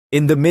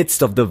In the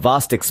midst of the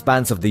vast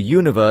expanse of the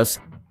universe,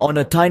 on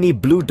a tiny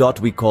blue dot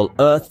we call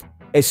Earth,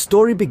 a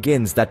story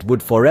begins that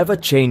would forever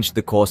change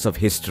the course of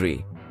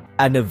history.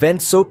 An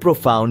event so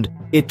profound,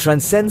 it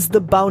transcends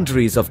the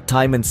boundaries of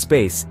time and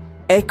space,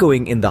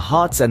 echoing in the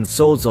hearts and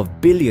souls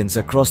of billions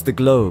across the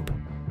globe.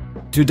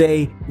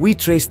 Today, we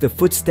trace the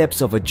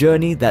footsteps of a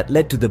journey that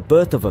led to the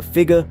birth of a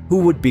figure who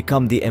would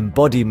become the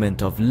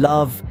embodiment of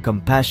love,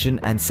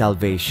 compassion, and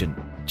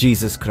salvation,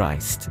 Jesus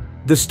Christ.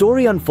 The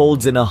story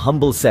unfolds in a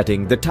humble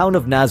setting, the town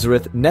of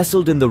Nazareth,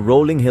 nestled in the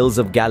rolling hills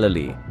of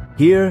Galilee.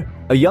 Here,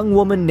 a young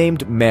woman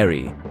named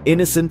Mary,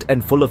 innocent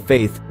and full of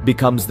faith,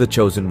 becomes the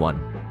chosen one.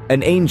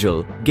 An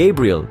angel,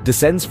 Gabriel,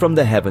 descends from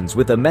the heavens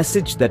with a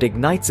message that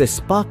ignites a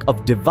spark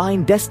of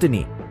divine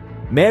destiny.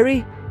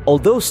 Mary,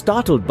 although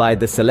startled by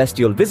the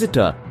celestial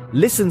visitor,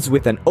 listens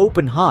with an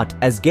open heart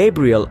as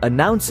Gabriel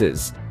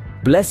announces,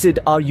 "Blessed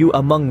are you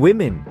among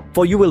women,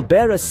 for you will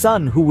bear a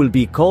son who will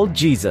be called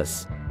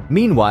Jesus."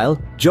 Meanwhile,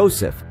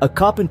 Joseph, a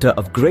carpenter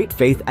of great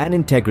faith and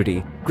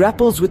integrity,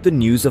 grapples with the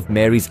news of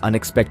Mary's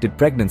unexpected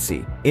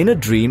pregnancy. In a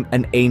dream,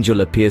 an angel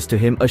appears to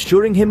him,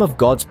 assuring him of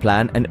God's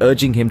plan and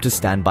urging him to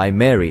stand by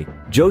Mary.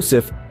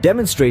 Joseph,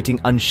 demonstrating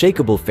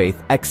unshakable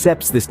faith,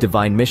 accepts this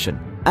divine mission.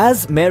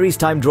 As Mary's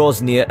time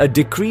draws near, a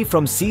decree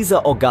from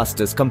Caesar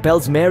Augustus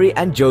compels Mary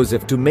and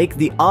Joseph to make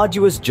the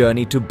arduous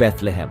journey to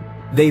Bethlehem.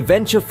 They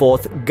venture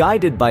forth,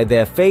 guided by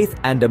their faith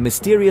and a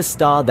mysterious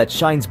star that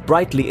shines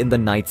brightly in the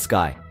night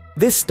sky.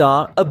 This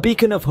star, a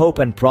beacon of hope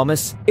and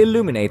promise,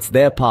 illuminates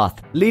their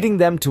path, leading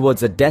them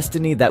towards a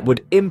destiny that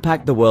would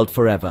impact the world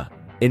forever.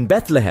 In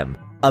Bethlehem,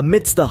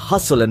 amidst the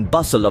hustle and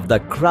bustle of the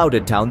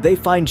crowded town, they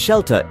find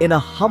shelter in a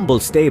humble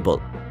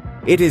stable.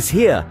 It is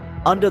here,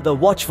 under the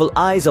watchful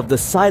eyes of the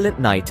silent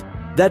night,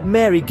 that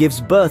Mary gives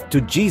birth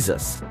to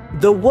Jesus.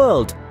 The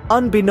world,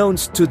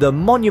 unbeknownst to the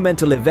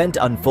monumental event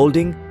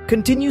unfolding,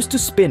 continues to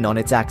spin on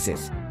its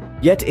axis.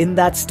 Yet in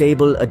that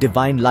stable, a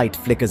divine light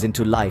flickers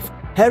into life,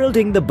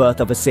 heralding the birth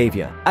of a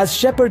savior. As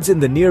shepherds in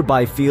the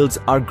nearby fields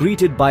are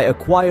greeted by a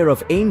choir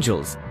of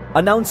angels,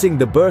 announcing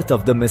the birth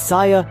of the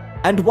Messiah,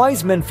 and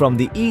wise men from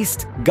the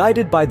east,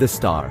 guided by the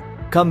star,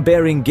 come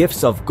bearing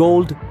gifts of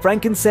gold,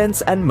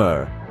 frankincense, and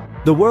myrrh.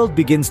 The world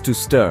begins to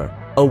stir.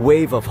 A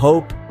wave of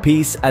hope,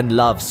 peace, and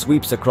love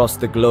sweeps across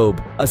the globe,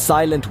 a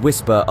silent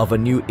whisper of a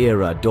new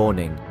era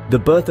dawning. The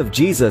birth of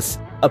Jesus,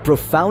 a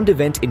profound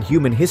event in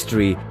human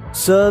history,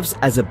 serves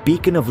as a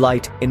beacon of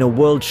light in a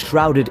world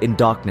shrouded in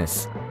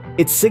darkness.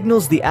 It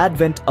signals the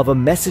advent of a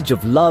message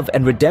of love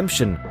and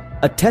redemption,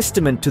 a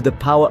testament to the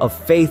power of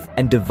faith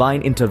and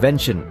divine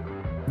intervention.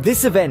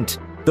 This event,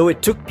 though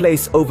it took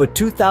place over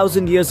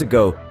 2,000 years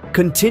ago,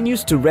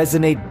 continues to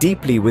resonate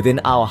deeply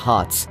within our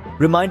hearts,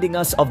 reminding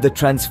us of the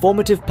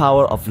transformative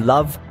power of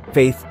love,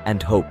 faith,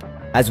 and hope.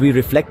 As we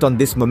reflect on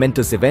this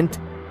momentous event,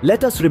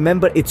 let us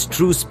remember its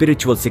true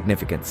spiritual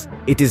significance.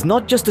 It is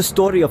not just a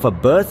story of a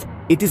birth,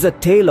 it is a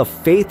tale of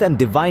faith and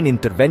divine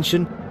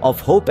intervention, of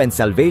hope and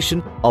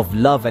salvation, of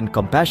love and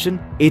compassion.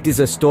 It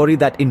is a story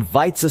that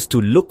invites us to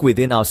look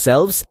within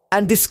ourselves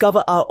and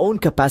discover our own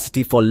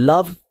capacity for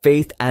love,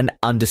 faith, and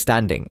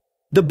understanding.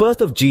 The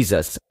birth of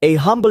Jesus, a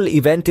humble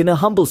event in a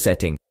humble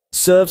setting,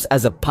 serves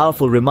as a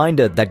powerful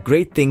reminder that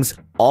great things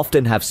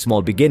often have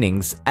small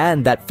beginnings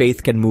and that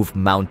faith can move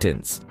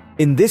mountains.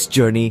 In this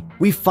journey,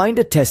 we find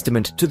a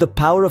testament to the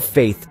power of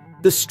faith,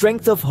 the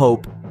strength of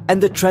hope,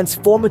 and the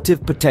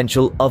transformative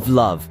potential of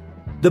love.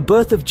 The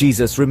birth of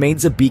Jesus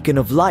remains a beacon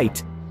of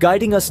light,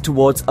 guiding us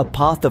towards a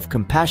path of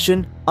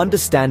compassion,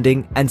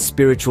 understanding, and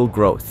spiritual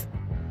growth.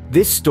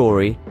 This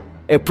story,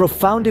 a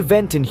profound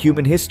event in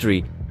human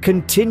history,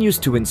 continues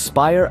to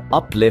inspire,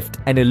 uplift,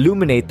 and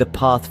illuminate the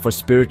path for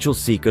spiritual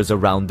seekers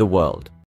around the world.